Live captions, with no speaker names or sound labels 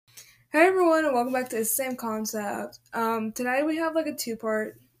Hey everyone, and welcome back to the same concept. Today we have like a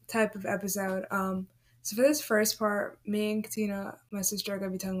two-part type of episode. So for this first part, me and Katina, my sister, are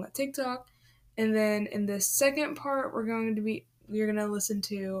gonna be talking about TikTok, and then in this second part, we're gonna listen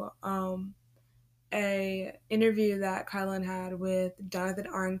to a interview that Kylan had with Jonathan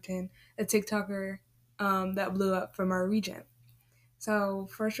Arrington, a TikToker that blew up from our region. So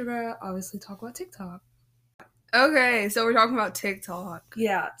first, we're gonna obviously talk about TikTok. Okay, so we're talking about TikTok.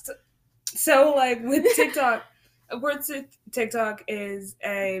 Yeah. So like with TikTok, of course, TikTok is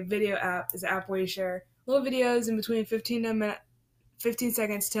a video app. It's an app where you share little videos in between 15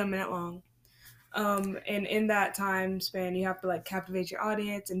 seconds to a minute long. And in that time span, you have to like captivate your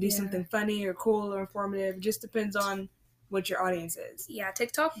audience and do something funny or cool or informative. It just depends on what your audience is. Yeah,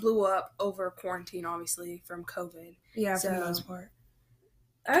 TikTok blew up over quarantine, obviously, from COVID. Yeah, for the most part.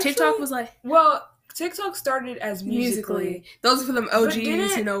 Actually, TikTok was like... Well, TikTok started as Musical.ly. Those are for them OGs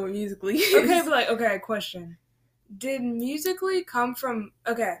who know what Musical.ly is. Okay, question. Did Musical.ly come from...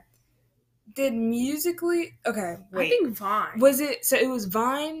 Okay. Did Musical.ly... Okay, wait. I think Vine. So it was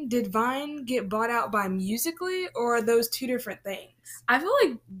Vine? Did Vine get bought out by Musical.ly, or are those two different things? I feel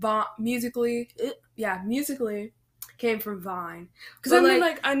like Musical.ly came from Vine.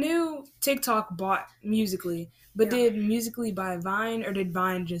 Because I knew TikTok bought Musical.ly, but did Musical.ly buy Vine, or did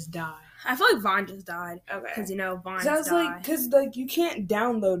Vine just die? I feel like Vine just died. Okay. Because, Vine died. Because, you can't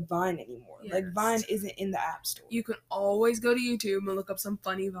download Vine anymore. Yes. Like, Vine isn't in the App Store. You can always go to YouTube and look up some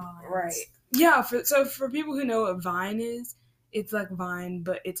funny Vines. Right. Yeah, so for people who know what Vine is, it's like Vine,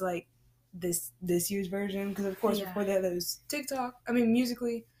 but it's like this year's version. Because, of course, before that, there was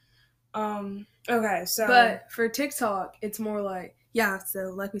Musical.ly. Okay, so... But for TikTok, it's more like... Yeah,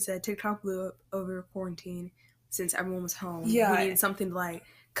 so like we said, TikTok blew up over quarantine since everyone was home. Yeah. We needed something to, like,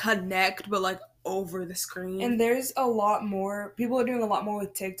 connect, but, like, over the screen. And there's a lot more... People are doing a lot more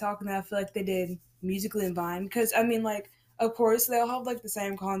with TikTok than I feel like they did Musical.ly and Vine. Because, of course, they all have, like, the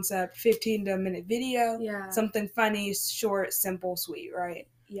same concept. 15 to a minute video. Yeah. Something funny, short, simple, sweet, right?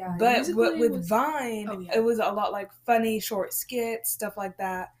 Yeah. But with Vine, it was a lot, like, funny, short skits, stuff like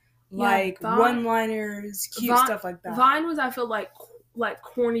that. Like, one-liners, cute stuff like that. Vine was, I feel like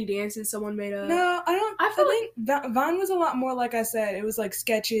corny dances someone made up. No, I don't. I think Vine was a lot more, like I said, it was like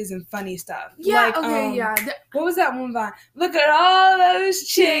sketches and funny stuff. Yeah, What was that one Vine? Look at all those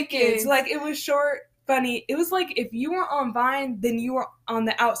chickens. Like, it was short, funny. It was like if you were on Vine, then you were on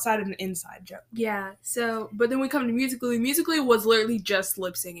the outside of an inside joke. Yeah, so, but then we come to Musical.ly. Musical.ly was literally just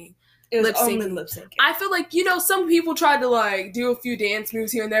lip singing. It was only lip syncing. I feel like, some people tried to, like, do a few dance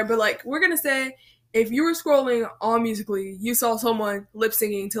moves here and there, but, like, we're gonna say, if you were scrolling on Musical.ly, you saw someone lip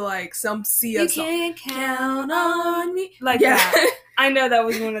singing to, like, some Sia song. You can't count on me. Like that. I know that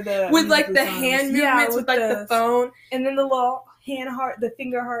was one of the... With, like, the hand movements, with like, the phone. And then the little hand heart, the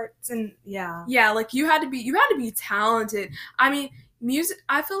finger hearts, and yeah. Yeah, like, you had to be talented. I mean,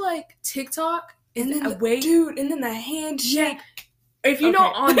 I feel like TikTok is and then the handshake. Yeah. If you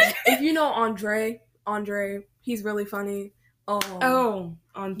know Andre, he's really funny. On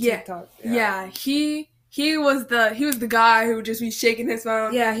TikTok. Yeah, he was the guy who would just be shaking his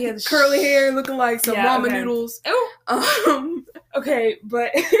phone. Yeah, he had curly hair, looking like some ramen noodles. Oh. Okay,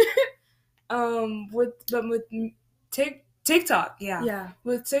 but with TikTok, yeah.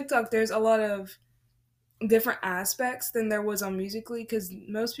 With TikTok, there's a lot of different aspects than there was on Musical.ly, because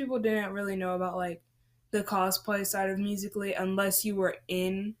most people didn't really know about like the cosplay side of Musical.ly unless you were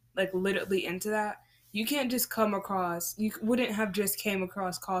literally into that. You can't just you wouldn't have just came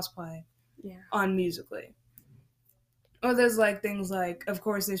across cosplay on Musical.ly. Or there's like things like, of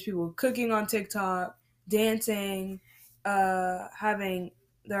course, there's people cooking on TikTok, dancing, there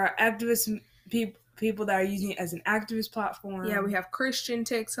are activist people that are using it as an activist platform. Yeah, we have Christian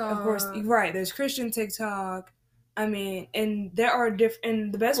TikTok. Of course, right, there's Christian TikTok. And there are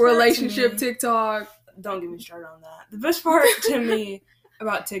and the best relationship TikTok. Don't get me started on that. The best part to me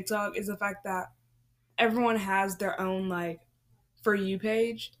about TikTok is the fact that everyone has their own, like, For You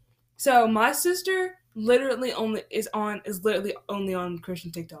page. So my sister literally only on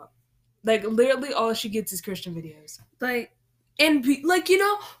Christian TikTok. Like, literally all she gets is Christian videos. Like, and, like,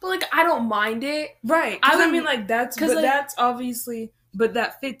 but, like, I don't mind it. Right. That's obviously... But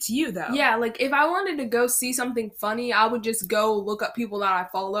that fits you, though. Yeah, like, if I wanted to go see something funny, I would just go look up people that I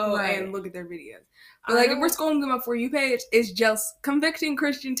follow and look at their videos. But, like, if we're scrolling through my For You page, it's just convicting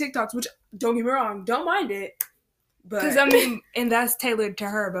Christian TikToks, which, don't get me wrong, don't mind it. Because, and that's tailored to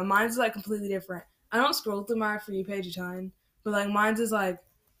her, but mine's, like, completely different. I don't scroll through my For You page a ton, but, like, mine's is, like,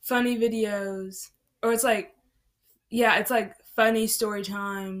 funny videos, or it's, like, it's, like, funny story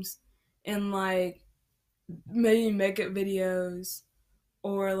times, and, like, maybe makeup videos,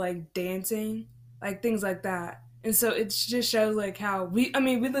 or like dancing, like things like that. And so it just shows like how we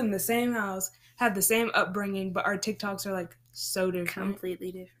live in the same house, have the same upbringing, but our TikToks are like so different.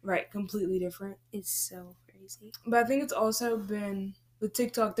 Completely different. Right, completely different. It's so crazy. But I think it's also been with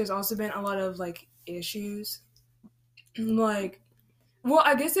TikTok, there's also been a lot of like issues. Like, well,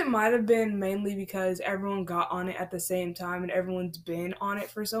 I guess it might have been mainly because everyone got on it at the same time and everyone's been on it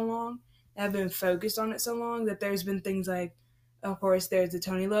for so long, have been focused on it so long that there's been things like, of course, there's the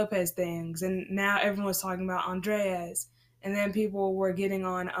Tony Lopez things, and now everyone's talking about Andreas, and then people were getting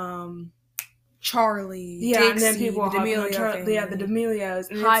on Charlie, yeah, Dixie, and then people the D'Amelio family. Yeah, the D'Amelios,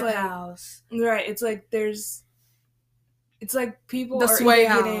 and Hype it's like, House, right? It's like it's like the Sway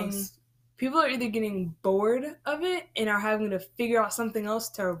House. People are either getting bored of it and are having to figure out something else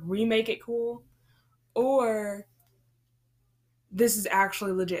to remake it cool, or this is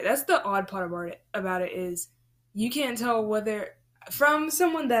actually legit. That's the odd part about it is you can't tell whether from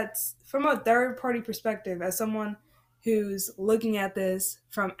someone that's from a third party perspective, as someone who's looking at this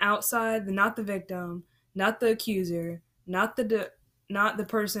from outside, not the victim, not the accuser, not the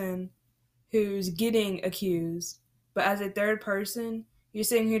person who's getting accused, but as a third person, you're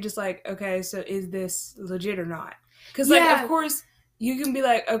sitting here just like, okay, so is this legit or not? Because, like, of course, you can be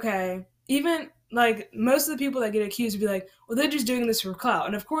like, okay, even, like, most of the people that get accused would be like, well, they're just doing this for clout.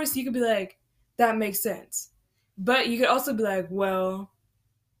 And, of course, you could be like, that makes sense. But you could also be like, well,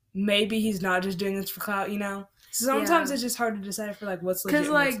 maybe he's not just doing this for clout, you know? So sometimes it's just hard to decide for like what's legit.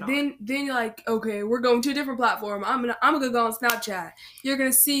 Because like then you're like, okay, we're going to a different platform. I'm gonna go on Snapchat. You're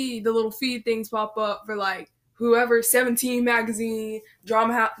gonna see the little feed things pop up for like whoever 17 magazine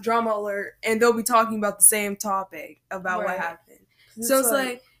drama alert, and they'll be talking about the same topic about what happened. So it's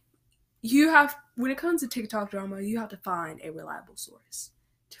like you have, when it comes to TikTok drama, you have to find a reliable source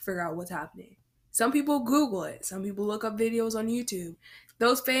to figure out what's happening. Some people Google it. Some people look up videos on YouTube.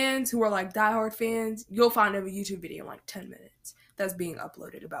 Those fans who are like diehard fans, you'll find a YouTube video in like 10 minutes that's being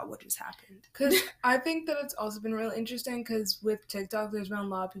uploaded about what just happened. Because I think that it's also been really interesting because with TikTok, there's been a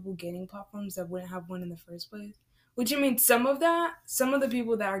lot of people getting platforms that wouldn't have one in the first place. Which, I mean, some of the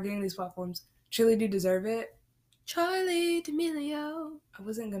people that are getting these platforms truly do deserve it. Charlie D'Amelio. I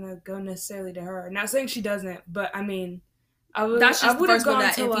wasn't going to go necessarily to her. Not saying she doesn't, but I mean... That's just the first one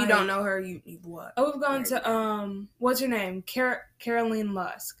that if you don't know her, you what? I would have gone to, what's her name? Caroline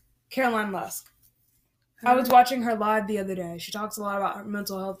Lusk. I was watching her live the other day. She talks a lot about her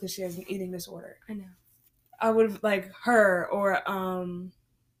mental health because she has an eating disorder. I know. I would have, like, her or,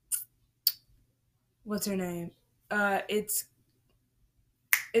 what's her name? It's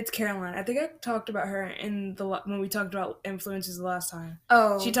Caroline. I think I talked about her when we talked about influencers the last time.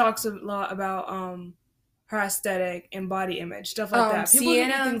 Oh. She talks a lot about, her aesthetic and body image, stuff like that. People do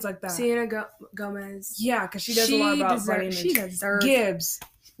things like that. Sienna Gomez. Yeah, because she does a lot about body image. She deserves Gibbs.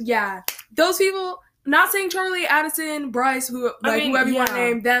 Yeah. Those people, not saying Charlie, Addison, Bryce, whoever you want to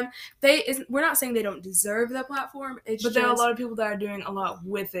name them, we're not saying they don't deserve that platform. But there are a lot of people that are doing a lot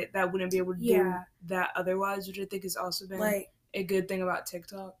with it that wouldn't be able to do that otherwise, which I think has also been like a good thing about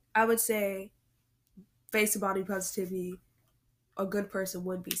TikTok. I would say face of body positivity. A good person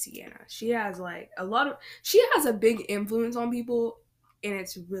would be Sienna. She has a big influence on people, and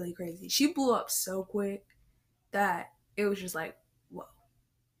it's really crazy. She blew up so quick that it was just like, whoa.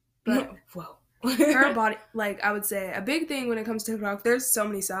 But whoa. Her body, like, I would say a big thing when it comes to TikTok, there's so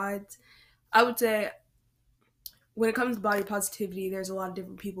many sides. I would say when it comes to body positivity, there's a lot of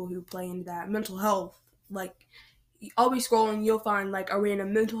different people who play into that. Mental health, like, I'll be scrolling, you'll find like a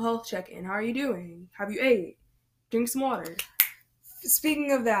random mental health check-in. How are you doing? Have you ate? Drink some water.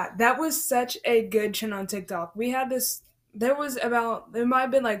 Speaking of that was such a good trend on TikTok. We had this, there might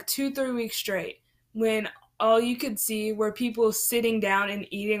have been like 2-3 weeks straight when all you could see were people sitting down and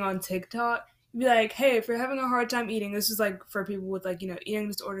eating on TikTok. You'd be like, hey, if you're having a hard time eating, this is like for people with like, eating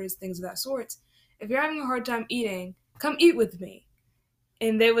disorders, things of that sort. If you're having a hard time eating, come eat with me.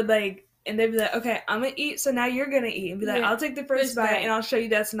 And they'd be like, okay, I'm going to eat, so now you're going to eat. And be like, I'll take the first bite and I'll show you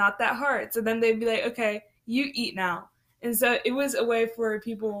that's not that hard. So then they'd be like, okay, you eat now. And so it was a way for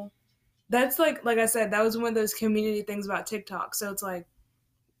people, that's like I said, that was one of those community things about TikTok. So it's like,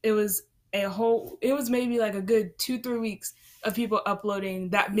 it was maybe like a good 2-3 weeks of people uploading,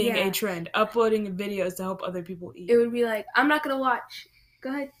 that being a trend, uploading videos to help other people eat. It would be like, I'm not going to watch. Go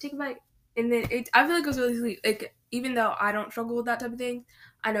ahead, take a bite. And then I feel like it was really sweet. Like, even though I don't struggle with that type of thing,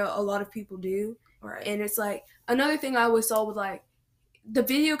 I know a lot of people do. Right. And it's like, another thing I always saw was like, the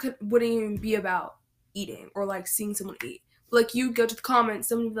video wouldn't even be about eating or like seeing someone eat. Like, you go to the comments,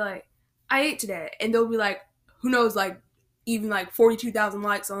 someone would be like, I ate today, and they'll be like, who knows, like even like 42,000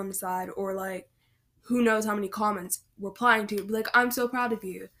 likes on the side, or like who knows how many comments replying to it. Like, I'm so proud of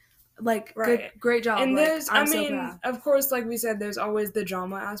you. Like, Right. great job. And like, there's, I'm I so mean, proud. of course, like we said, there's always the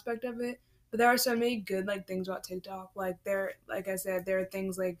drama aspect of it, but there are so many good like things about TikTok. Like I said, there are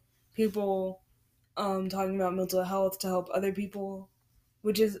things like people talking about mental health to help other people,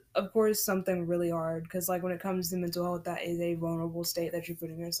 which is of course something really hard because like when it comes to mental health, that is a vulnerable state that you're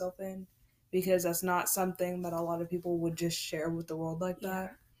putting yourself in because that's not something that a lot of people would just share with the world like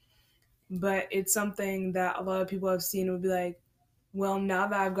that. But it's something that a lot of people have seen would be like, well, now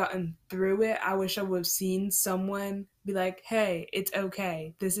that I've gotten through it, I wish I would have seen someone be like, hey, it's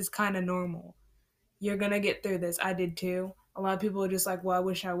okay. This is kind of normal. You're going to get through this. I did too. A lot of people are just like, well, I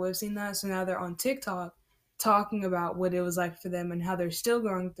wish I would have seen that. So now they're on TikTok talking about what it was like for them and how they're still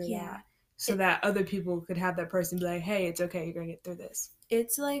going through that so that other people could have that person be like, hey, it's okay. You're going to get through this.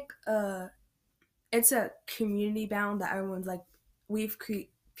 It's like it's a community bound that everyone's like,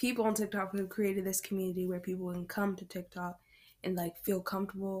 people on TikTok have created this community where people can come to TikTok and like feel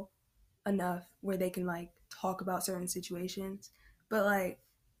comfortable enough where they can like talk about certain situations. But like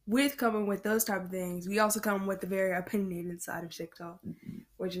with coming with those type of things, we also come with the very opinionated side of TikTok,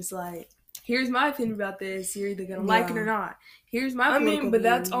 which is like, here's my opinion about this. You're either gonna like it or not. Here's my political but view,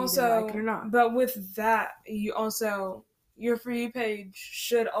 that's also like it or not. But with that, you also your For You page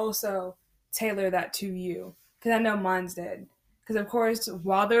should also tailor that to you. Because I know mine's did. Because of course,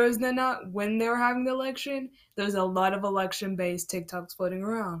 while there was when they were having the election, there's a lot of election-based TikToks floating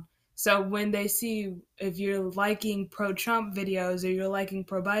around. So when they see if you're liking pro-Trump videos or you're liking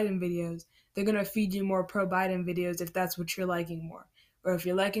pro-Biden videos, they're gonna feed you more pro-Biden videos if that's what you're liking more. Or if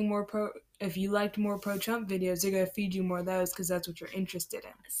you liked more pro-Trump videos, they're gonna feed you more of those because that's what you're interested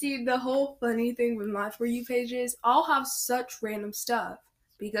in. See, the whole funny thing with my For You pages, I'll have such random stuff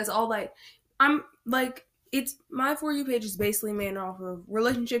because it's my For You page is basically made off of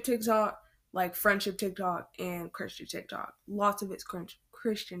relationship TikTok, like friendship TikTok, and Christian TikTok. Lots of it's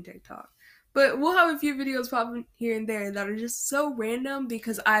Christian TikTok. But we'll have a few videos popping here and there that are just so random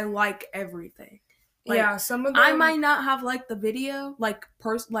because I like everything. Like, some of them I might not have liked the video, like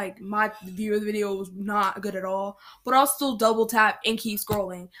my view of the video was not good at all, but I'll still double tap and keep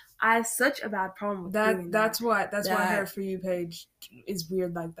scrolling. I have such a bad problem with doing that. That's why her For You page is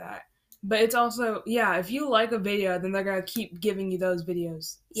weird like that. But it's also, if you like a video, then they're gonna keep giving you those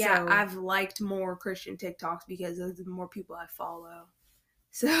videos. Yeah, so, I've liked more Christian TikToks because of the more people I follow.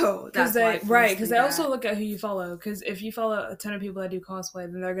 So that's because they also look at who you follow. Because if you follow a ton of people that do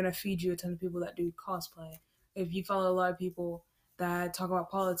cosplay, then they're gonna feed you a ton of people that do cosplay. If you follow a lot of people that talk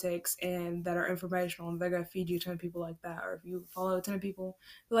about politics and that are informational, they're gonna feed you a ton of people like that. Or if you follow a ton of people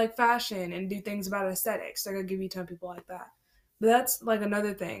who like fashion and do things about aesthetics, they're gonna give you a ton of people like that. But that's like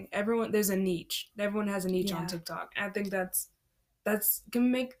another thing. There's a niche. Everyone has a niche on TikTok. And I think that's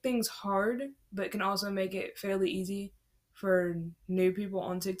can make things hard, but can also make it fairly easy for new people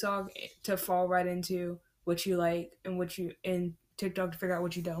on TikTok to fall right into what you like and TikTok to figure out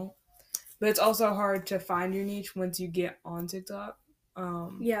what you don't. But it's also hard to find your niche once you get on TikTok.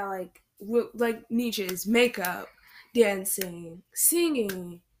 Like niches, makeup, dancing,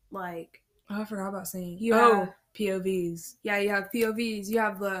 singing, like... Oh, I forgot about singing. POVs. Yeah, you have POVs. You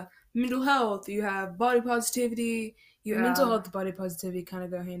have the mental health. You have body positivity. Mental health and body positivity kind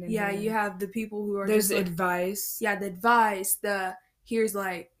of go hand in hand. Yeah, you have the people who are There's just advice. Yeah, the advice. Here's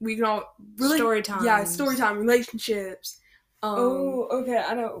like, we can all... story time. Yeah, story time, relationships. Okay,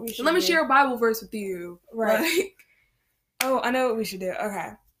 I know what we should Let me share a Bible verse with you. Right. I know what we should do.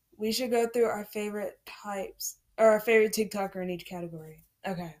 Okay. We should go through our favorite types, or our favorite TikToker in each category.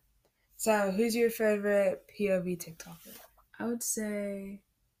 Okay. So, who's your favorite POV TikToker? I would say...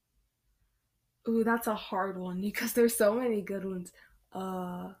 Ooh, that's a hard one because there's so many good ones.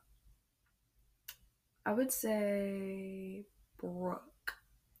 I would say Brooke.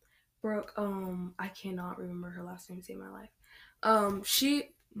 I cannot remember her last name to save my life.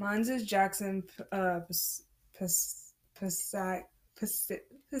 Mine's is Jackson Pasaglia.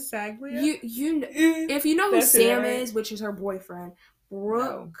 If you know who Sam is, which is her boyfriend,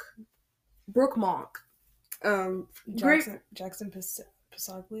 Brooke Monk. Jackson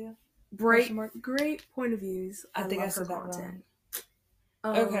Pasaglia. Great point of views. I think I said that wrong.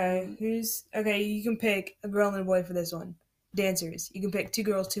 Okay, you can pick a girl and a boy for this one. Dancers. You can pick 2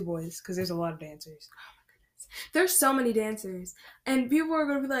 girls, 2 boys, because there's a lot of dancers. Oh my goodness. There's so many dancers. And people are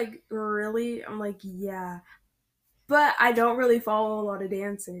going to be like, really? I'm like, yeah. But I don't really follow a lot of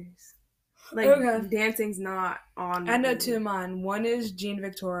dancers. Dancing's not on I know 2 of mine. One is Jean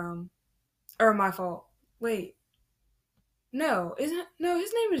Victorum. Or my fault. Wait. No, his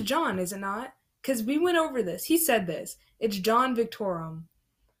name is John, is it not? Because we went over this. He said this. It's John Victorum.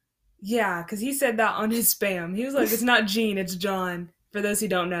 Yeah, because he said that on his spam. He was like, it's not Gene, it's John. For those who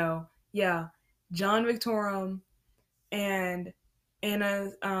don't know. Yeah. John Victorum and Anna,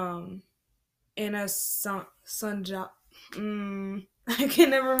 Anna Sunja. I can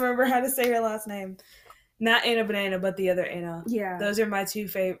never remember how to say her last name. Not Anna Banana, but the other Anna. Yeah. Those are my two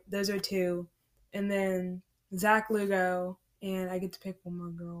favorite. Those are two. And then Zach Lugo, and I get to pick one more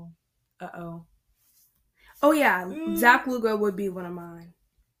girl. Uh-oh. Oh, yeah. Zach Lugo would be one of mine.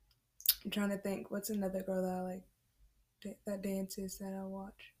 I'm trying to think. What's another girl that I like that dances that I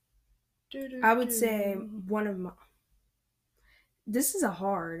watch? I would say one of my... This is a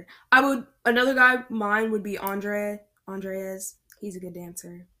hard... Another guy, mine would be Andreas. He's a good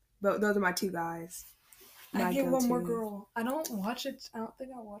dancer. But those are my two guys. I get one more girl. I don't watch it. I don't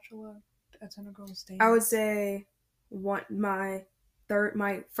think I watch a ton of girls dance. I would say my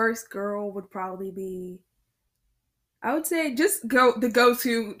first girl would probably be... I would say just the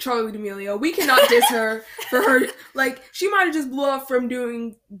go-to Charli D'Amelio. We cannot diss her for her. Like, she might have just blew up from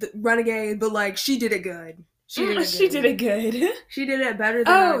doing the Renegade, but, like, she did it good. She did it good. She did it better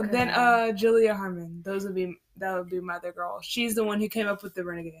than then Julia Harmon. That would be my other girl. She's the one who came up with the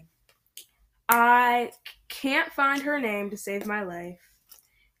Renegade. I can't find her name to save my life,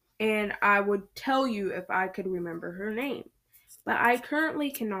 and I would tell you if I could remember her name, but I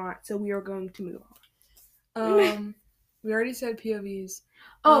currently cannot, so we are going to move on. We already said POVs.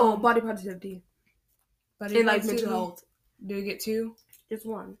 Oh, body positivity. And, like, mental health. Do we get two? Just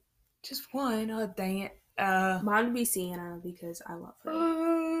one. Just one? Oh, dang it. Mine would be Sienna, because I love her.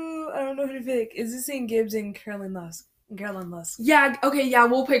 Oh, I don't know who to pick. Is this in Gibbs and Caroline Lusk? Yeah, okay, yeah,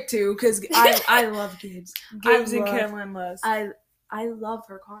 we'll pick two, because I love Gibbs. Gibbs and Caroline Lusk. I love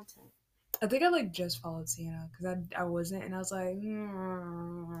her content. I think I, like, just followed Sienna, because I wasn't, and I was like...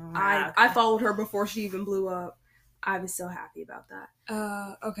 I followed her before she even blew up. I was so happy about that.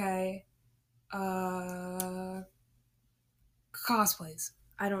 Okay. Cosplays.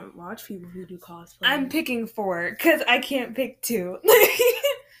 I don't watch people who do cosplay. I'm picking 4, because I can't pick 2.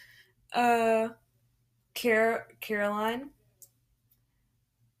 Caroline.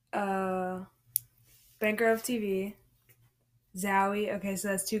 Banker of TV. Zowie. Okay, so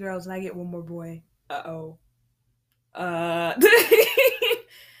that's 2 girls, and I get one more boy. Uh-oh.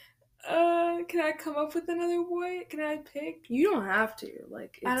 Can I come up with another boy? Can I pick? You don't have to.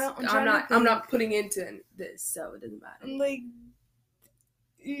 Like, I'm not putting into this, so it doesn't matter. Like,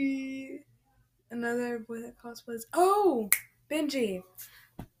 another boy that cosplays. Oh, Benji.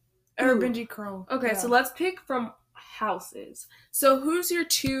 Or Benji Curl. Okay, yeah. So let's pick from houses. So who's your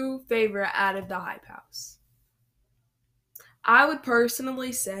 2 favorite out of the Hype House? I would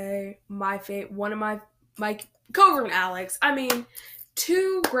personally say one of my Cover and Alex. I mean,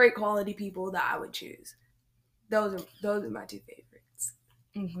 2 great quality people that I would choose. Those are my 2 favorites.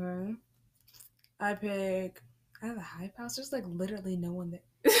 Okay. I have a Hype House. There's, like, literally no one that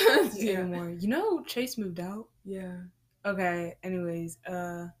anymore. You know, Chase moved out. Yeah. Okay. Anyways,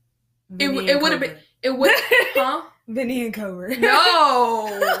 it would have been. It would. Huh? Vinny and Cobra.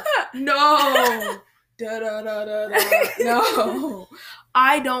 No. No. No.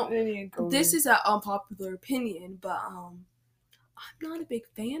 I don't. This is an unpopular opinion, but I'm not a big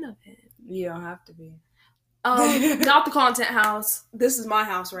fan of him. You don't have to be. Not the Content House. This is my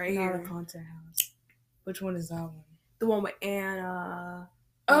house right here. Not the Content House. Which one is that one? The one with Anna.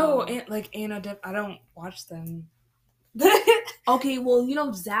 Anna. I don't watch them. Okay, well, you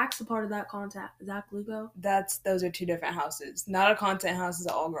know Zach's a part of that content. Zach Lugo. Those are 2 different houses. Not a Content House is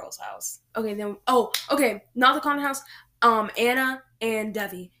an all girls house. Okay, then. Oh, okay, not the Content House. Anna and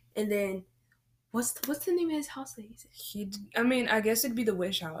Devi, and then what's the name of his house that he's in? I guess it'd be the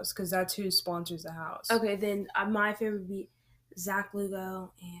Wish House because that's who sponsors the house. Okay, then my favorite would be Zach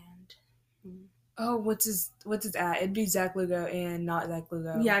Lugo and. Oh, what's his ad? It'd be Zach Lugo and not Zach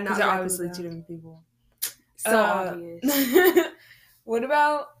Lugo. Yeah, not because they're obviously Lugo. 2 different people. So obvious. What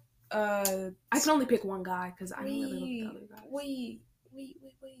about I can only pick one guy because I don't really look at the other guys. Wait.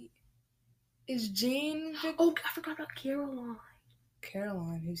 Is Jane Oh, I forgot about Caroline.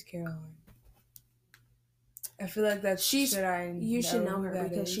 Caroline? Who's Caroline? I feel like that's you should know her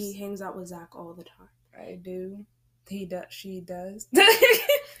because she hangs out with Zach all the time. I do. He does. She does.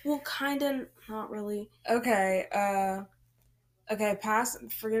 Well, kind of, not really. Okay. Okay.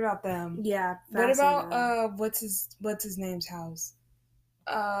 Forget about them. Yeah. What about what's his name's house?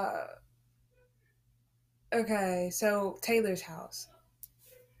 Okay. So Taylor's house.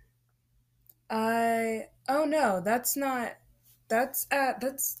 Oh no, that's not. That's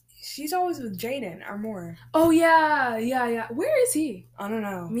she's always with Jaden or more. Oh yeah. Where is he? I don't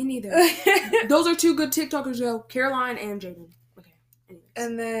know. Me neither. Those are 2 good TikTokers though, Caroline and Jaden. Okay. Anyways.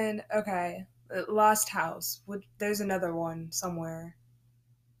 And then, okay, Lost House. There's another one somewhere.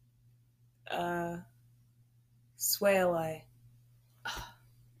 Swale.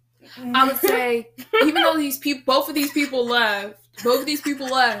 I would say, even though both of these people left, because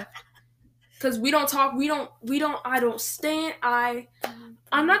we don't talk, I'm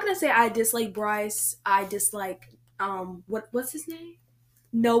not gonna say I dislike Bryce. I dislike what's his name?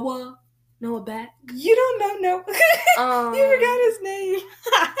 Noah Beck. You don't know Noah. You forgot his name.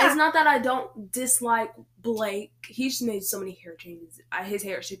 It's not that I don't dislike Blake. He just made so many hair changes. His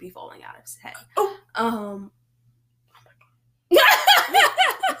hair should be falling out of his head. Oh.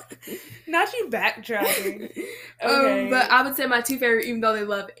 Not you backtracking. Okay. But I would say my two favorite, even though they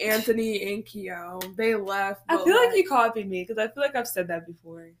love Anthony and Keo, they left. I feel like you copied me because I feel like I've said that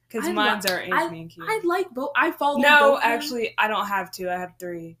before. Because mine's are Anthony and Keo. I like both. I follow both. No, actually, I don't have two. I have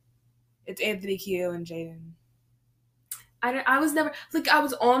three. It's Anthony, Keo, and Jaden. I was never I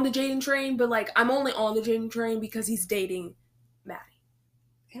was on the Jaden train, but I'm only on the Jaden train because he's dating Maddie.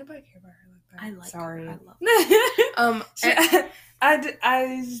 Anybody care about her like that? I like Sorry. her. I love her.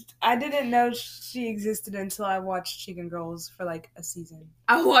 I didn't know she existed until I watched Chicken Girls for a season.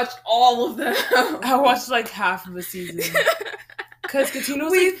 I watched all of them. I watched half of a season. Because Katina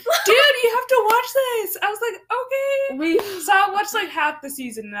was dude, you have to watch this. I was okay. So I watched half the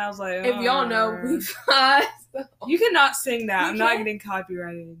season and I was like, if y'all know, you cannot sing that. I'm not getting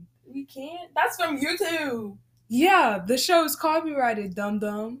copyrighted. We can't? That's from YouTube. Yeah, the show is copyrighted,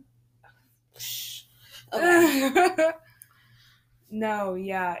 dum-dum. Okay. No,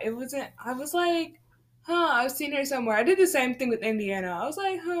 yeah, it wasn't. I was I've seen her somewhere. I did the same thing with Indiana. I was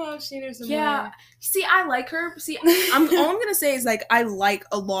I've seen her somewhere. Yeah. See, I like her. See, all I'm gonna say is I like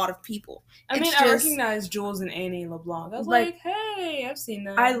a lot of people. I recognize Jules and Annie LeBlanc. I was hey, I've seen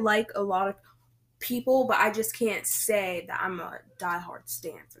them. I like a lot of people, but I just can't say that I'm a diehard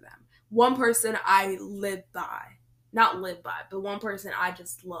stan for them. One person I not live by, but one person I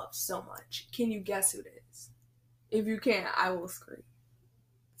just love so much. Can you guess who it is? If you can't, I will scream.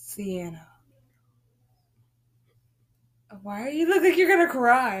 Sienna. Why are you look like you're gonna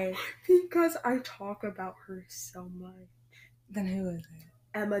cry? Because I talk about her so much. Then who is it?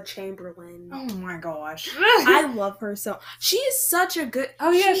 Emma Chamberlain. Oh my gosh. I love her so. She is such a good.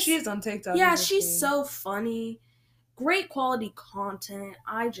 Oh yeah, she is on TikTok. Yeah, she's so funny. Great quality content.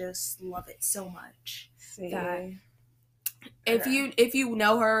 I just love it so much. If you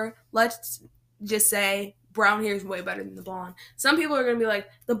know her, let's just say brown hair is way better than the blonde. Some people are gonna be like,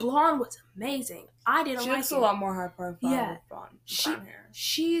 the blonde was amazing. I didn't like it. She looks a lot more high profile. Yeah, with brown hair.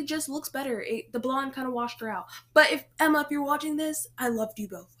 She just looks better. The blonde kind of washed her out. But if you're watching this, I loved you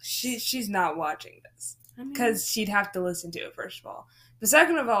both. She's not watching this because she'd have to listen to it first of all. But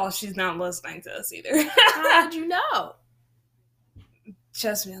second of all, she's not listening to us either. How did you know?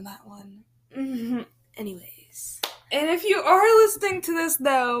 Trust me on that one. Mm-hmm. Anyways. And if you are listening to this,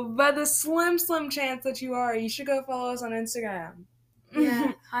 though, by the slim chance that you are, you should go follow us on Instagram.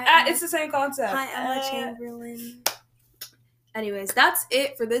 Yeah. It's the same concept. Hi, Emma Chamberlain. Anyways, that's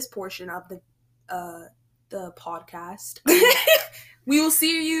it for this portion of the podcast. We will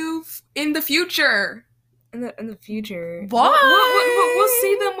see you in the future. In the future. Bye! We'll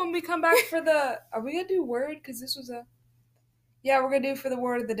see them when we come back for the... Are we going to do word? Because this was a... Yeah, we're going to do for the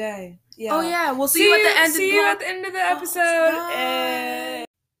word of the day. Yeah. Oh, yeah. We'll see you at the end at the end of the episode.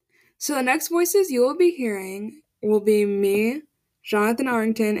 So the next voices you will be hearing will be me, Jonathan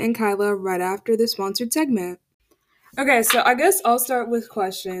Arrington, and Kyla right after the sponsored segment. Okay, so I guess I'll start with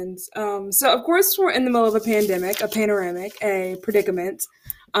questions. So, of course, we're in the middle of a pandemic, a predicament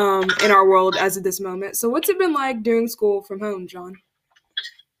in our world as of this moment. So what's it been like doing school from home, John?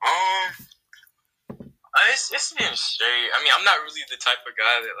 It's been straight. I mean, I'm not really the type of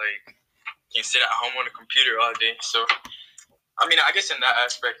guy that can sit at home on a computer all day. So, I mean, I guess in that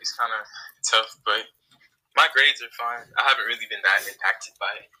aspect it's kind of tough, but my grades are fine. I haven't really been that impacted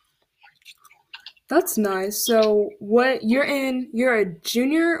by it. That's nice. So, you're a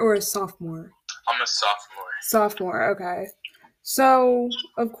junior or a sophomore? I'm a sophomore. Sophomore, okay. So,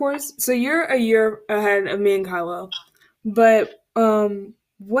 of course, you're a year ahead of me and Kylo. But,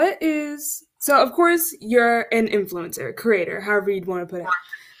 so, of course, you're an influencer, creator, however you'd want to put it.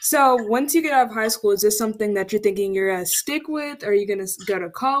 So, once you get out of high school, is this something that you're thinking you're going to stick with? Are you going to go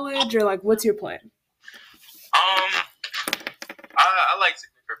to college? Or, what's your plan? I like to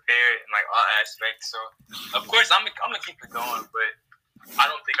be prepared in, all aspects. So, of course, I'm going to keep it going, but I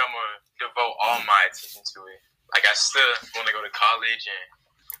don't think I'm going to devote all my attention to it. I still want to go to college and,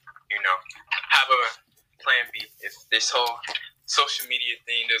 have a plan B if this whole social media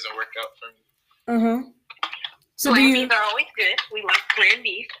thing doesn't work out for me. So plan Bs are always good. We love plan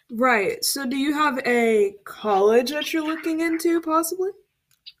Bs. Right. So do you have a college that you're looking into, possibly?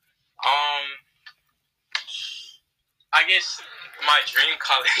 I guess my dream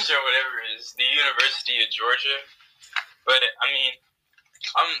college or whatever is the University of Georgia. But, I mean,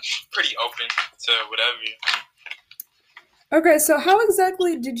 I'm pretty open to whatever. Okay, so how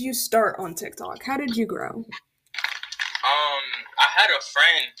exactly did you start on TikTok? How did you grow? I had a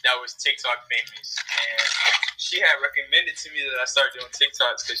friend that was TikTok famous, and she had recommended to me that I start doing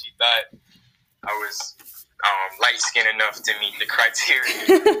TikToks because she thought I was light-skinned enough to meet the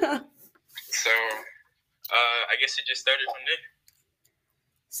criteria. So, I guess it just started from there.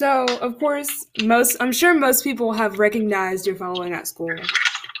 So, of course, I'm sure most people have recognized your following at school.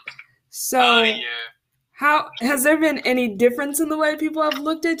 So, yeah. How has there been any difference in the way people have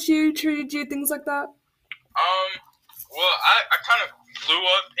looked at you, treated you, things like that? Well, I kind of blew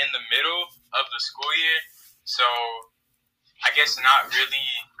up in the middle of the school year, so I guess not really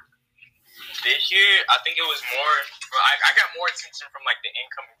this year. I think it was more, I got more attention from, like, the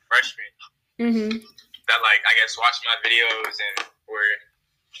incoming freshmen that, like, I guess watched my videos and were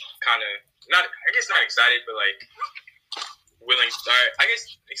kind of, not excited, but, like, willing to start. I guess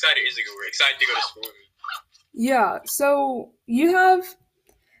excited is a good word. Excited to go to school with me. Yeah, so you have,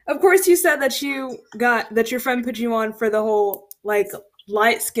 of course, you said that your friend put you on for the whole, like,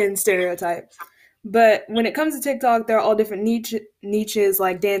 light skin stereotype. But when it comes to TikTok, there are all different niches,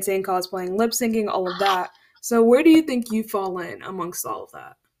 like dancing, cosplaying, lip syncing, all of that. So where do you think you fall in amongst all of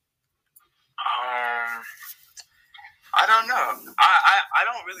that? I don't know. I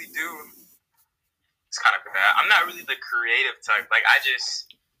don't really do. It's kind of bad. I'm not really the creative type. Like, I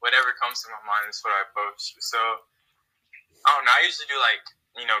just, whatever comes to my mind is what I post. So, I don't know. I usually do, like,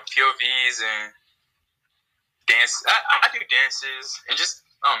 POVs and dance. I do dances and just,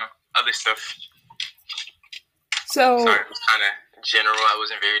 I don't know, other stuff. So, sorry, it was kind of general. I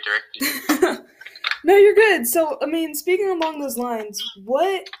wasn't very directed. No, you're good. So, I mean, speaking along those lines,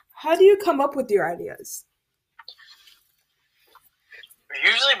 how do you come up with your ideas?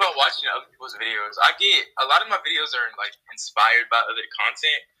 Usually by watching other people's videos. A lot of my videos are, like, inspired by other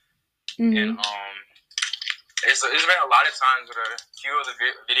content. And there's been a lot of times where a few of the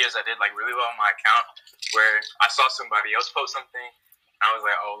videos I did, like, really well on my account where I saw somebody else post something and I was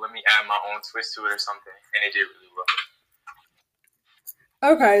like, oh, let me add my own twist to it or something, and it did really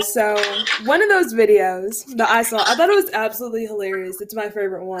well. Okay, so one of those videos that I saw, I thought it was absolutely hilarious. It's my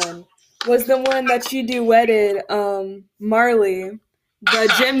favorite one. Was the one that you duetted Marley, the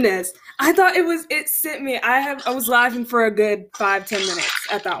gymnast. I thought it sent me. I was laughing for a good 5-10 minutes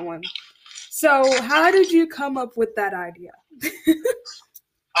at that one. So how did you come up with that idea? I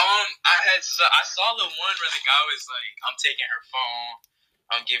saw the one where the guy was like, I'm taking her phone,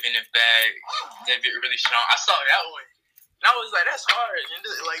 I'm giving it back, that bit really strong. I saw that one. And I was like, that's hard. And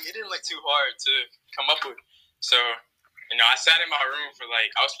it didn't look too hard to come up with. So, I sat in my room for,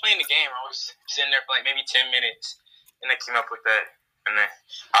 like, I was playing the game. I was sitting there for, like, maybe 10 minutes. And I came up with that. And then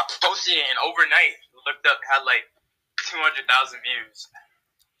I posted it, and overnight, looked up, had, like, 200,000 views.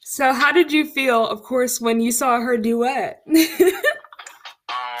 So how did you feel, of course, when you saw her duet?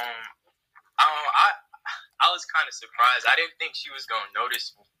 I was kind of surprised. I didn't think she was going to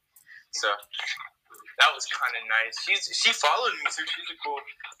notice me. So that was kind of nice. She followed me too.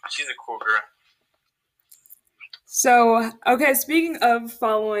 She's a cool girl. So, okay, speaking of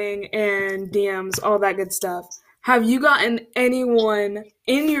following and DMs, all that good stuff, have you gotten anyone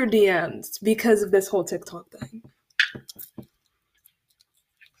in your DMs because of this whole TikTok thing?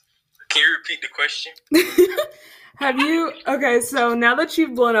 Can you repeat the question? Okay, so now that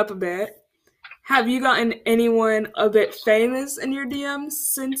you've blown up a bit, have you gotten anyone a bit famous in your DMs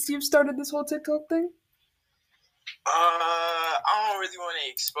since you've started this whole TikTok thing? I don't really want to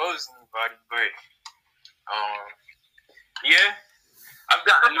expose anybody, but yeah, I've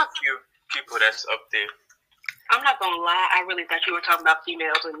gotten a few people that's up there. I'm not gonna lie, I really thought you were talking about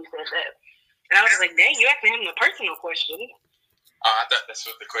females when you said that, and I was like, dang, you asking him a personal question. I thought that's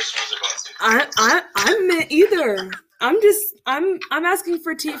what the question was about. I meant either. I'm asking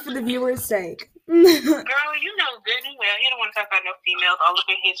for tea for the viewer's sake. Girl, you know good and well you don't want to talk about no females all up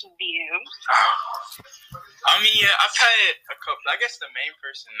in his DMs. I mean, yeah, I've had a couple. I guess the main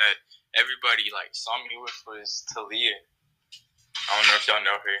person that everybody like saw me with was Talia. I don't know if y'all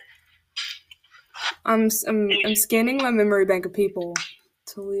know her. I'm scanning my memory bank of people.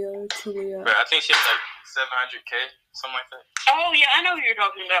 Talia. But I think she has like 700K, something like that. Oh yeah, I know who you're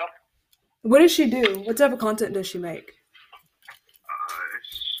talking about. What does she do? What type of content does she make?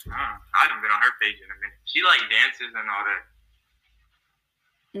 I haven't been on her page in a minute. She like dances and all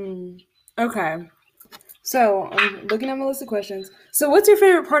that. Okay. So, I'm looking at my list of questions. So, what's your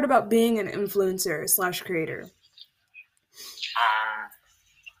favorite part about being an influencer / creator?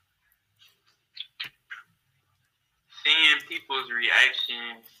 Seeing people's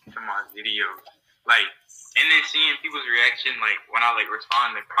reaction to my videos, like, and then seeing people's reaction, like, when I, like,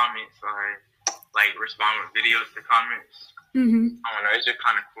 respond to comments or, like, respond with videos to comments. Mm-hmm. I don't know, it's just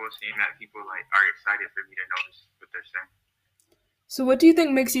kind of cool seeing that people, like, are excited for me to notice what they're saying. So, what do you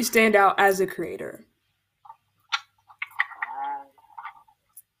think makes you stand out as a creator?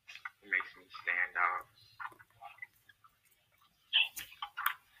 It makes me stand out.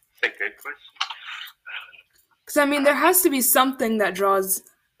 It's a good question. Because, I mean, there has to be something that draws,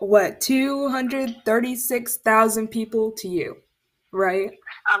 236,000 people to you, right?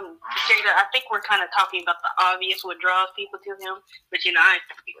 Jada, I think we're kind of talking about the obvious what draws people to him, but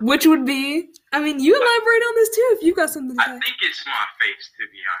Which would be, I mean, you elaborate on this too if you've got something to say. I think it's my face, to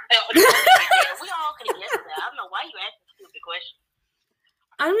be honest. We all could have guessed that. I don't know why you asked a stupid question.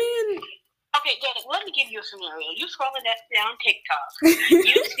 I mean... Okay, Jada, let me give you a scenario. You scrolling down TikTok.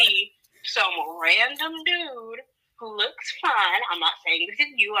 You see some random dude who looks fine. I'm not saying this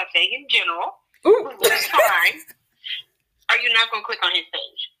is you. I'm saying in general. Ooh. Who looks fine. Are you not going to click on his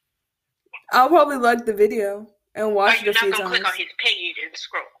page? I'll probably like the video and watch it a few times. Are you not going to click on his page and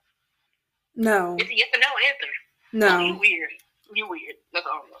scroll? No. It's a yes or no answer. No. You weird. You weird. That's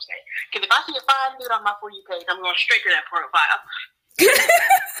all I'm going to say. Because if I see a fine dude on my For You page, I'm going straight to that profile.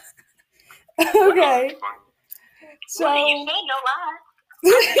 Okay. So well, you said no lie.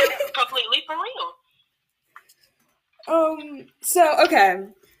 I'm completely for real. So okay.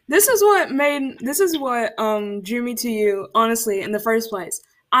 This is what drew me to you, honestly, in the first place.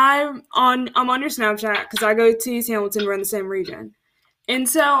 I'm on your Snapchat because I go to East Hamilton. We're in the same region, and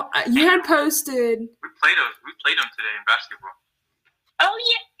so you had posted. We played them today in basketball. Oh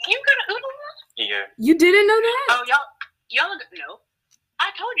yeah, you got a Uno? Yeah. You didn't know that? Oh y'all no. I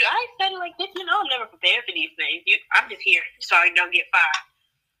told you I study like this. You know I'm never prepared for these things. I'm just here so I don't get fired.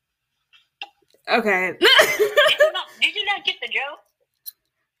 Okay. Did you not get the joke?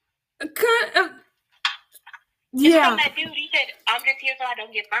 Yeah. From that dude, he said, I'm just here so I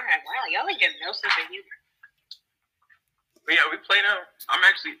don't get fired. Wow, y'all ain't getting no sense of humor. But yeah, we played out. I'm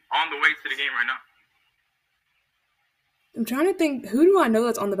actually on the way to the game right now. I'm trying to think, who do I know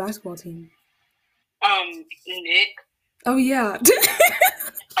that's on the basketball team? Nick. Oh, yeah.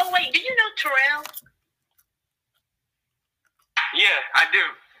 Oh, wait, do you know Terrell? Yeah, I do.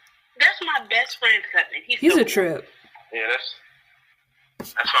 That's my best friend's cousin. He's a trip. Yeah,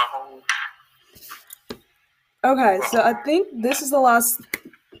 that's my home. Okay, so I think this is the last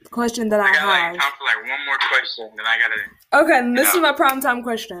question that I have. I got time for one more question, then I gotta... Okay, and this is my primetime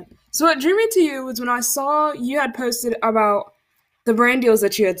question. So what drew me to you was when I saw you had posted about the brand deals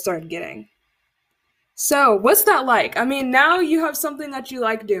that you had started getting. So, what's that like? I mean, now you have something that you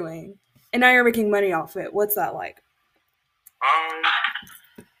like doing, and now you're making money off it. What's that like? I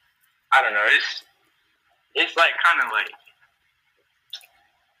don't know. It's kind of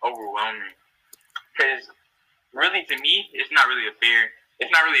overwhelming, because really, to me, it's not really a fair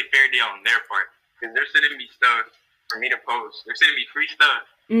deal on their part, because they're sending me stuff for me to post. They're sending me free stuff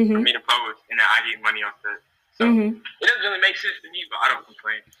for me to post, and then I get money off that. So it doesn't really make sense to me, but I don't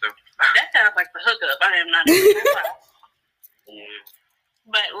complain. So that sounds like the hookup. I am not even gonna lie. Yeah.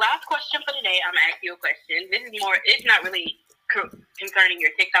 But last question for today, I'm gonna ask you a question. This is more. It's not really concerning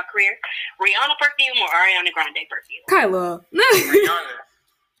your TikTok career. Rihanna perfume or Ariana Grande perfume? Kyla. Rihanna.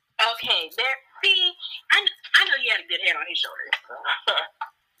 Okay, there. See, I know you had a good head on his shoulders.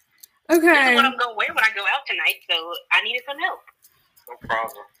 Okay. This is what I'm gonna wear when I go out tonight, so I needed some help. No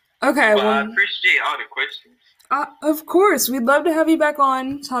problem. Okay, well, I appreciate all the questions. Of course, we'd love to have you back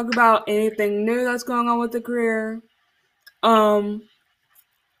on, talk about anything new that's going on with the career.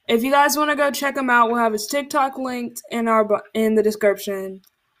 If you guys want to go check him out, we'll have his TikTok linked in the description.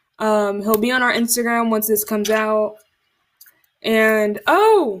 He'll be on our Instagram once this comes out. And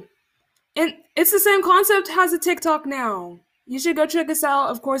it's the same concept, has a TikTok now. You should go check us out.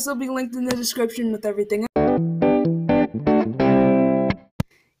 Of course, it'll be linked in the description with everything.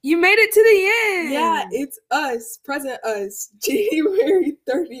 You made it to the end! Yeah, it's us. Present us. January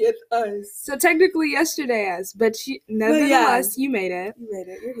 30th us. So technically yesterday us, but nevertheless, you made it. You made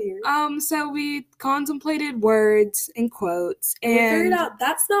it. You're here. So we contemplated words and quotes, and we figured out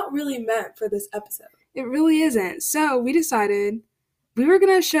that's not really meant for this episode. It really isn't. So we decided we were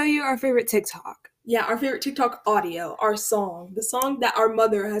going to show you our favorite TikTok. Yeah, our favorite TikTok audio, our song. The song that our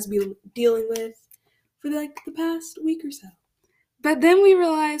mother has been dealing with for the past week or so. But then we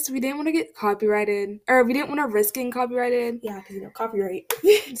realized we didn't want to get copyrighted, or we didn't want to risk getting copyrighted. Yeah, because copyright.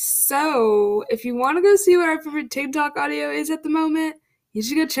 So if you want to go see what our favorite TikTok audio is at the moment, you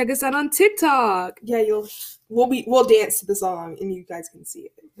should go check us out on TikTok. Yeah, we'll dance to the song and you guys can see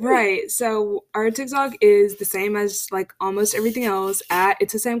it. Right. So our TikTok is the same as like almost everything else at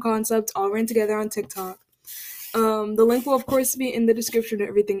It's the Same Concept, all ran together on TikTok. The link will of course be in the description of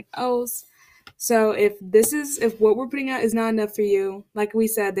everything else. So if what we're putting out is not enough for you, like we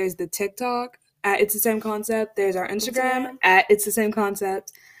said, there's the TikTok at It's the Same Concept. There's our Instagram at It's the Same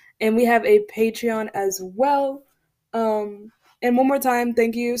Concept. And we have a Patreon as well. And one more time,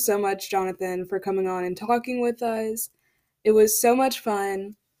 thank you so much, Jonathan, for coming on and talking with us. It was so much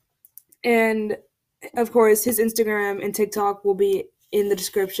fun. And of course, his Instagram and TikTok will be in the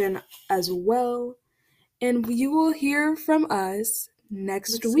description as well. And you will hear from us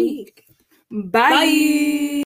next week. Bye.